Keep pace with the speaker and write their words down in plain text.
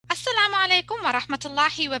alaikum wa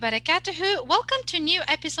rahmatullahi wa barakatuhu. Welcome to a new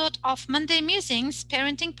episode of Monday Musings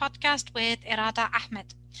Parenting Podcast with Irada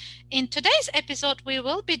Ahmed. In today's episode, we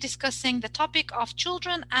will be discussing the topic of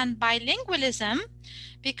children and bilingualism,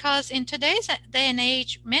 because in today's day and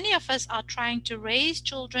age, many of us are trying to raise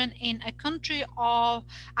children in a country or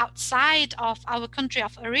outside of our country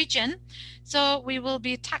of origin. So we will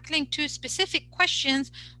be tackling two specific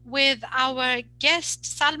questions with our guest,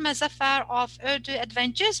 Salma Zaffar of Urdu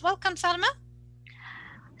Adventures. Welcome, Salma.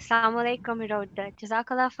 Assalamu alaikum, Roda.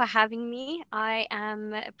 Jazakallah for having me. I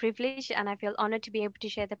am privileged and I feel honored to be able to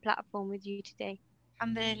share the platform with you today.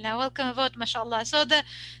 Alhamdulillah. Welcome aboard, mashallah. So the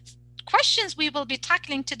questions we will be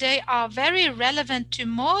tackling today are very relevant to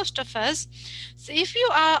most of us. So if you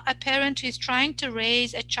are a parent who is trying to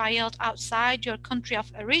raise a child outside your country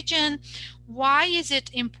of origin, why is it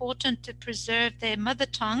important to preserve their mother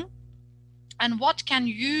tongue? And what can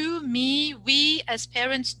you, me, we as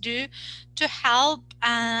parents do to help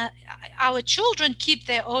our children keep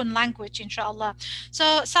their own language, inshallah?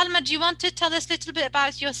 So, Salma, do you want to tell us a little bit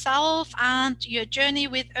about yourself and your journey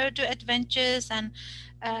with Urdu Adventures and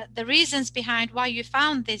the reasons behind why you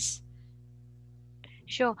found this?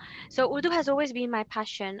 Sure. So Urdu has always been my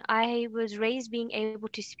passion. I was raised being able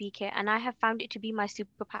to speak it, and I have found it to be my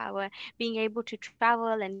superpower, being able to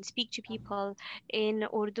travel and speak to people in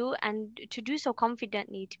Urdu and to do so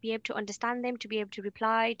confidently, to be able to understand them, to be able to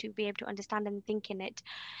reply, to be able to understand and think in it.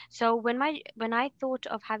 So when I thought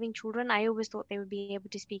of having children, I always thought they would be able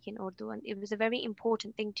to speak in Urdu, and it was a very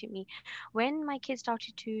important thing to me. When my kids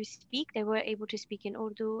started to speak, they were able to speak in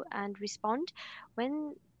Urdu and respond.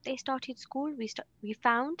 When they started school, we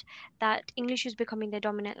found that English was becoming their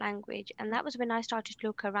dominant language, and that was when I started to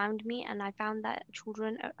look around me, and I found that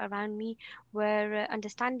children around me were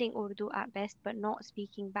understanding Urdu at best, but not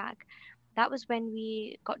speaking back. That was when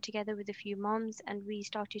we got together with a few moms and we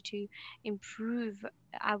started to improve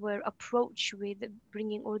our approach with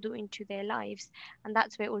bringing Urdu into their lives. And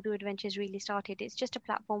that's where Urdu Adventures really started. It's just a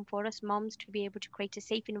platform for us moms to be able to create a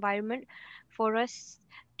safe environment for us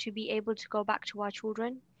to be able to go back to our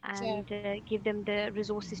children Yeah. and give them the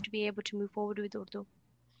resources to be able to move forward with Urdu.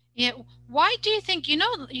 Yeah. Why do you think,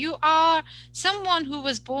 you are someone who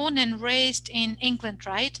was born and raised in England,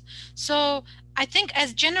 right? So I think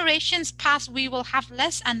as generations pass, we will have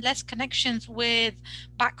less and less connections with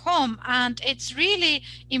back home. And it's really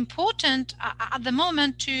important at the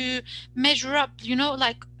moment to measure up,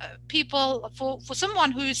 people for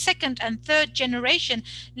someone who's second and third generation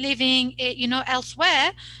living,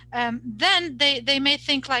 elsewhere. Then they may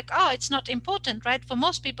think like, oh, it's not important, right? For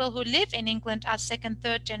most people who live in England as second,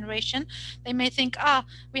 third generation, they may think,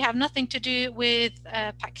 we have nothing to do with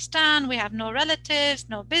Pakistan, we have no relatives,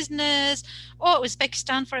 no business, or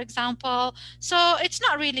Uzbekistan, for example. So it's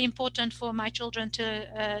not really important for my children to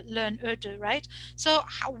learn Urdu, right? So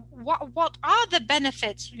what are the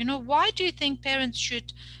benefits? Why do you think parents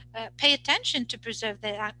should pay attention to preserve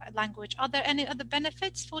their language? Are there any other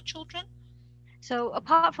benefits for children? So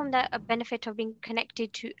apart from the benefit of being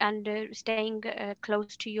connected to and staying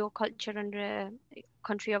close to your culture and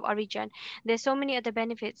country of origin, there's so many other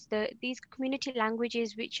benefits. These community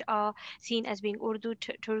languages, which are seen as being Urdu,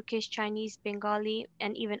 Turkish, Chinese, Bengali,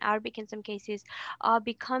 and even Arabic in some cases, are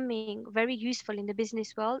becoming very useful in the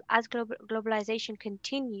business world as globalization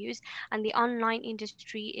continues and the online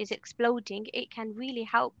industry is exploding. It can really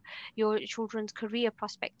help your children's career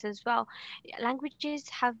prospects as well. Languages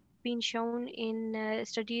have been shown in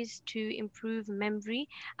studies to improve memory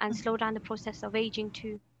and slow down the process of aging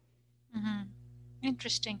too. Mm-hmm.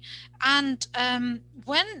 Interesting. And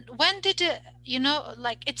when did it,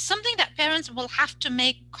 like it's something that parents will have to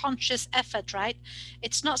make conscious effort, right?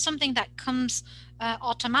 It's not something that comes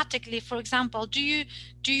automatically. For example, do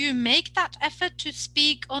you make that effort to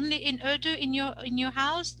speak only in Urdu in your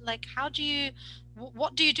house? Like, how do you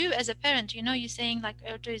what do you do as a parent? You're saying like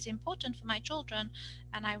Urdu is important for my children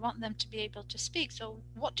and I want them to be able to speak. So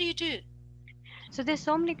what do you do? So there's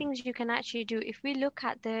so many things you can actually do. If we look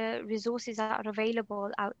at the resources that are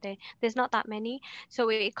available out there, there's not that many. So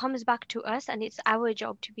it comes back to us, and it's our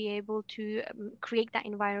job to be able to create that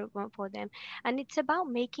environment for them. And it's about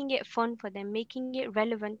making it fun for them, making it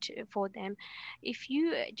relevant for them. If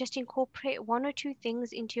you just incorporate one or two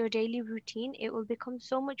things into your daily routine, it will become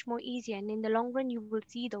so much more easier. And in the long run, you will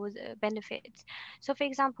see those benefits. So, for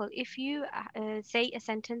example, if you say a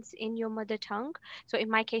sentence in your mother tongue, so in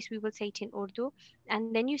my case, we will say it in Urdu,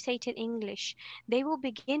 and then you say it in English, they will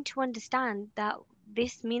begin to understand that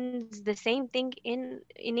this means the same thing in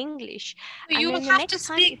English. And You then will the have next to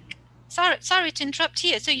time, speak. Sorry to interrupt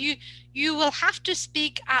here. So you will have to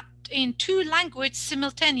speak in two languages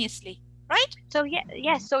simultaneously, right? So yeah,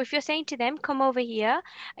 yes. So if you're saying to them, "Come over here,"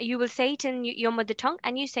 you will say it in your mother tongue,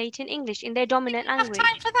 and you say it in English in their We dominant don't have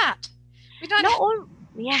time language. for that. We don't. Not all,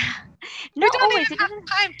 yeah, We not don't always. even It have doesn't.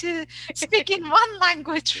 time to speak in one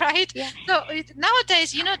language, right? Yeah, So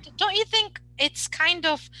nowadays, don't you think it's kind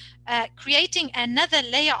of creating another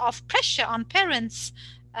layer of pressure on parents?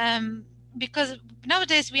 Because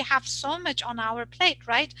nowadays we have so much on our plate,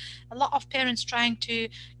 right? A lot of parents trying to,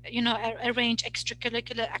 arrange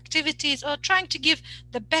extracurricular activities or trying to give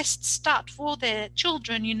the best start for their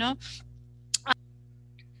children,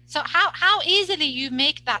 So how easily you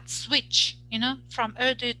make that switch, from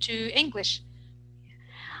Urdu to English?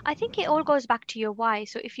 I think it all goes back to your why.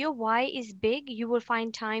 So if your why is big, you will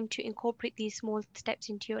find time to incorporate these small steps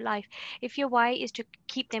into your life. If your why is to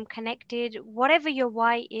keep them connected, whatever your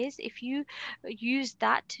why is, if you use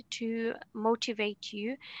that to motivate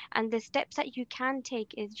you, and the steps that you can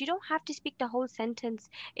take is you don't have to speak the whole sentence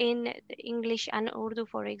in English and Urdu,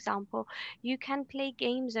 for example. You can play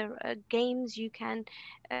games or games. You can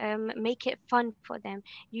make it fun for them.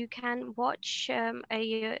 You can watch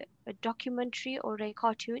a documentary or a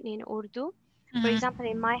cartoon in Urdu. For Hmm. example,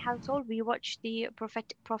 in my household, we watch the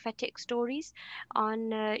prophetic stories on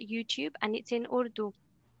YouTube, and it's in Urdu.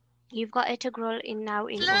 You've got Integral in now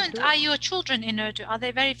in Fluent Urdu, are your children in Urdu? Are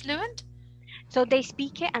they very fluent? so they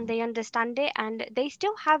speak it and they understand it, and they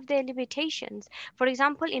still have their limitations. For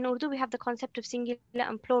example, in Urdu, we have the concept of singular and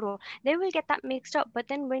plural. They will get that mixed up, but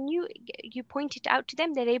then when you point it out to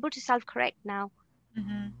them, they're able to self-correct now.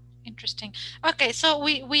 Hmm. Interesting. Okay, so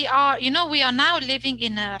we are now living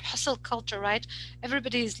in a hustle culture, right?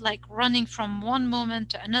 Everybody is like running from one moment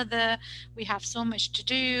to another. We have so much to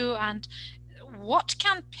do, and what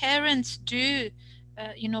can parents do?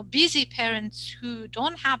 Busy parents who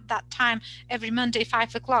don't have that time. Every Monday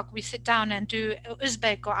 5 o'clock we sit down and do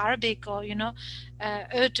Uzbek or Arabic or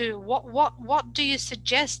Urdu. What do you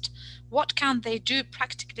suggest? What can they do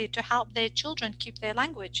practically to help their children keep their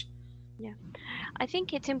language? Yeah. I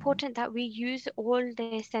think it's important that we use all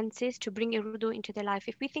their senses to bring Urdu into their life.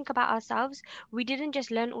 If we think about ourselves, we didn't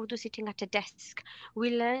just learn Urdu sitting at a desk.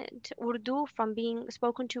 We learned Urdu from being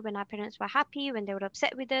spoken to when our parents were happy, when they were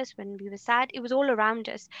upset with us, when we were sad. It was all around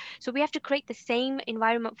us. So we have to create the same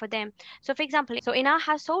environment for them. So, for example, so in our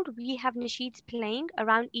household, we have nasheeds playing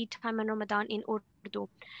around Eid time and Ramadan in Urdu.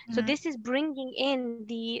 So this is bringing in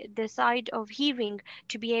the side of hearing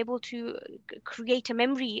to be able to create a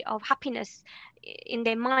memory of happiness in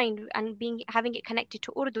their mind and being having it connected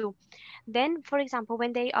to Urdu. Then, for example,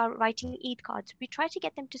 when they are writing Eid cards, we try to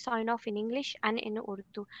get them to sign off in English and in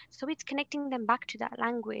Urdu. So it's connecting them back to that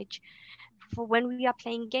language. For when we are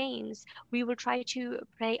playing games, we will try to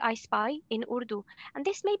play I Spy in Urdu. And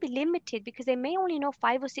this may be limited because they may only know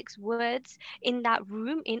 5 or 6 words in that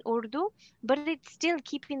room in Urdu, but it's still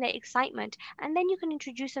keeping their excitement. And then you can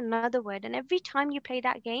introduce another word. And every time you play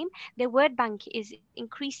that game, their word bank is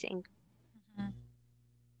increasing. Mhm.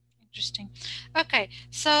 Interesting. Okay,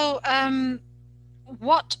 so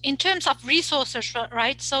what in terms of resources,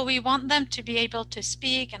 right? So we want them to be able to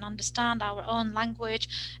speak and understand our own language,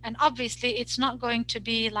 and obviously it's not going to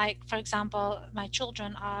be like, for example, my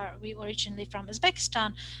children are we originally from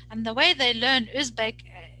Uzbekistan, and the way they learn Uzbek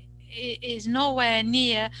is nowhere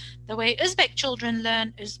near the way Uzbek children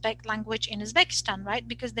learn Uzbek language in Uzbekistan, right?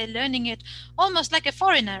 Because they're learning it almost like a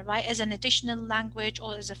foreigner, right? As an additional language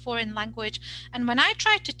or as a foreign language. And when I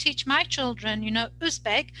try to teach my children,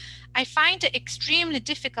 Uzbek, I find it extremely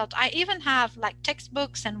difficult. I even have like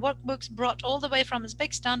textbooks and workbooks brought all the way from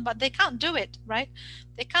Uzbekistan, but they can't do it, right?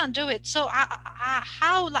 They can't do it. So,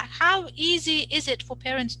 how easy is it for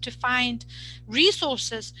parents to find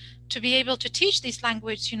resources to be able to teach this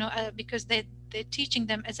language? Because they're teaching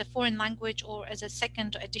them as a foreign language or as a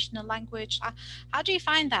second or additional language. How do you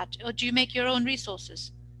find that, or do you make your own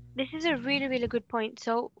resources? This is a really, really good point.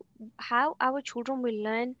 So, how our children will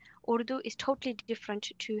learn Urdu is totally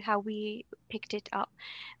different to how we picked it up.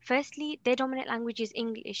 Firstly, their dominant language is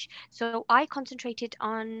English. So,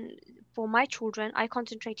 for my children, I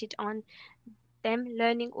concentrated on them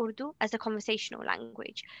learning Urdu as a conversational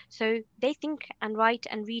language. So they think and write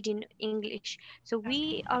and read in English. So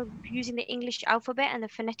we are using the English alphabet and the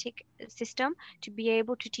phonetic system to be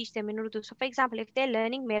able to teach them in Urdu. So for example, if they're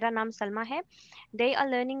learning Mera Naam Salma hai, they are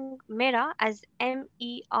learning Mera as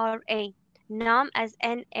Mera, Naam as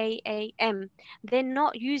Naam. They're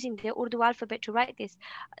not using the Urdu alphabet to write this.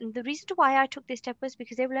 And the reason why I took this step was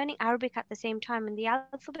because they were learning Arabic at the same time, and the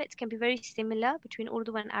alphabets can be very similar between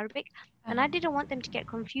Urdu and Arabic. And I didn't want them to get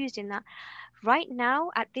confused in that. Right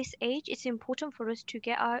now, at this age, it's important for us to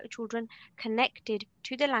get our children connected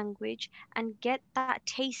to the language and get that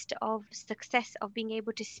taste of success of being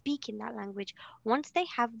able to speak in that language. Once they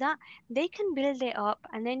have that, they can build it up,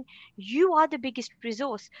 and then you are the biggest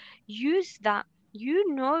resource. Use that.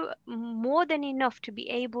 You know more than enough to be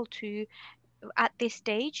able to, at this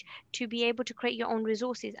stage, to be able to create your own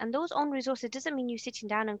resources, and those own resources doesn't mean you sitting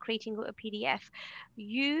down and creating a PDF.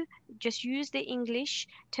 You just use the English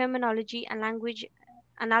terminology and language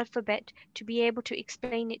and alphabet to be able to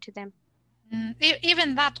explain it to them.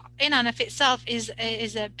 Even that in and of itself is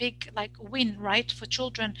a big like win, right? For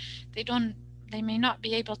children, they may not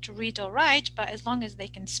be able to read or write, but as long as they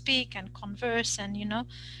can speak and converse and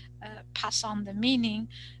pass on the meaning,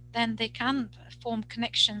 then they can form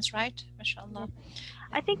connections, right? Yes. Mashallah.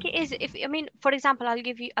 I think it is. If I mean, for example, I'll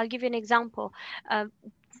give you an example. uh,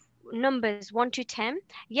 Numbers 1 to 10.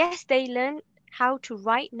 Yes, they learn how to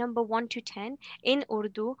write number 1 to 10 in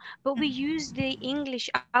Urdu, but we use the English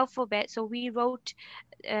alphabet. So we wrote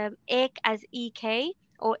ek as ek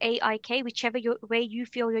or aik, whichever way you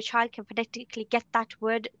feel your child can phonetically get that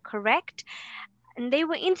word correct. And they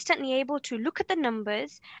were instantly able to look at the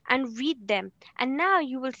numbers and read them. And now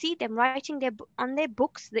you will see them writing on their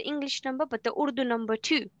books the English number, but the Urdu number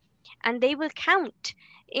too. And they will count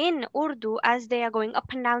in Urdu as they are going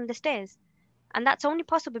up and down the stairs. And that's only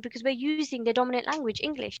possible because we're using the dominant language,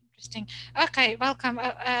 English. Interesting. Okay, welcome.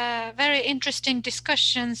 Very interesting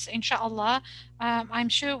discussions, inshallah. I'm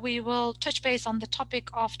sure we will touch base on the topic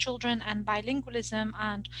of children and bilingualism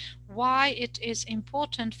and why it is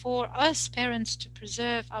important for us parents to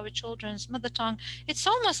preserve our children's mother tongue. It's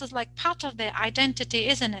almost as like part of their identity,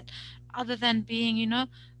 isn't it? Other than being,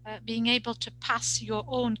 being able to pass your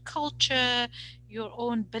own culture, your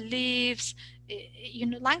own beliefs.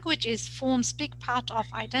 Language forms big part of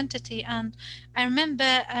identity. And I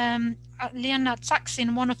remember Leonard Sachs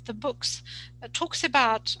in one of the books talks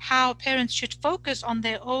about how parents should focus on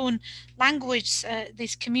their own language,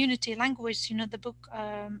 this community language. The book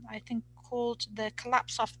I think called The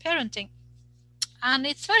Collapse of Parenting. And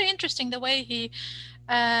it's very interesting the way he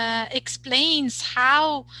explains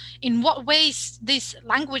in what ways these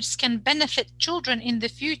languages can benefit children in the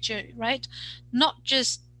future, right? Not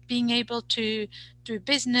just being able to do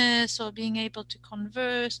business or being able to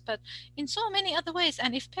converse, but in so many other ways.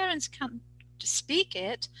 And if parents can't speak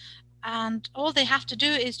it, and all they have to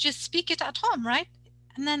do is just speak it at home, right?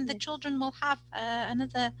 And then the children will have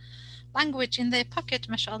another language in their pocket,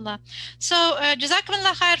 mashallah. So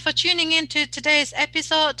jazakumullah khair for tuning in to today's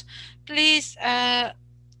episode. Please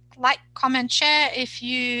like, comment, share if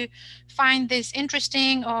you find this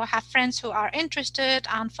interesting or have friends who are interested,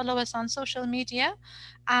 and follow us on social media.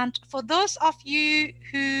 And for those of you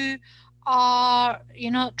who are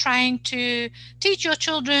trying to teach your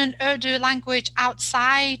children Urdu language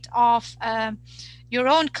outside of your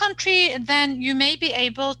own country, then you may be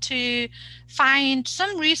able to find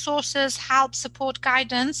some resources, help, support,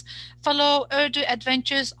 guidance. Follow Urdu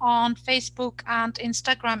Adventures on Facebook and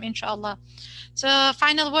Instagram, inshallah. So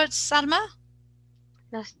final words, Salma?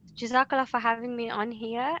 Jazakallah for having me on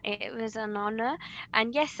here. It was an honor.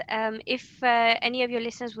 And yes, if any of your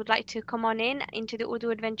listeners would like to come on into the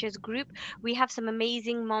Urdu Adventures group, we have some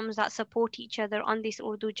amazing moms that support each other on this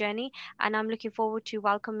Urdu journey, and I'm looking forward to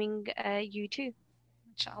welcoming you too.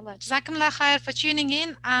 Inshallah. Jazakumullah khair for tuning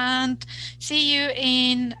in, and see you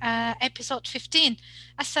in episode 15.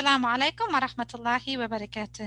 Assalamu alaikum wa rahmatullahi wa barakatuh.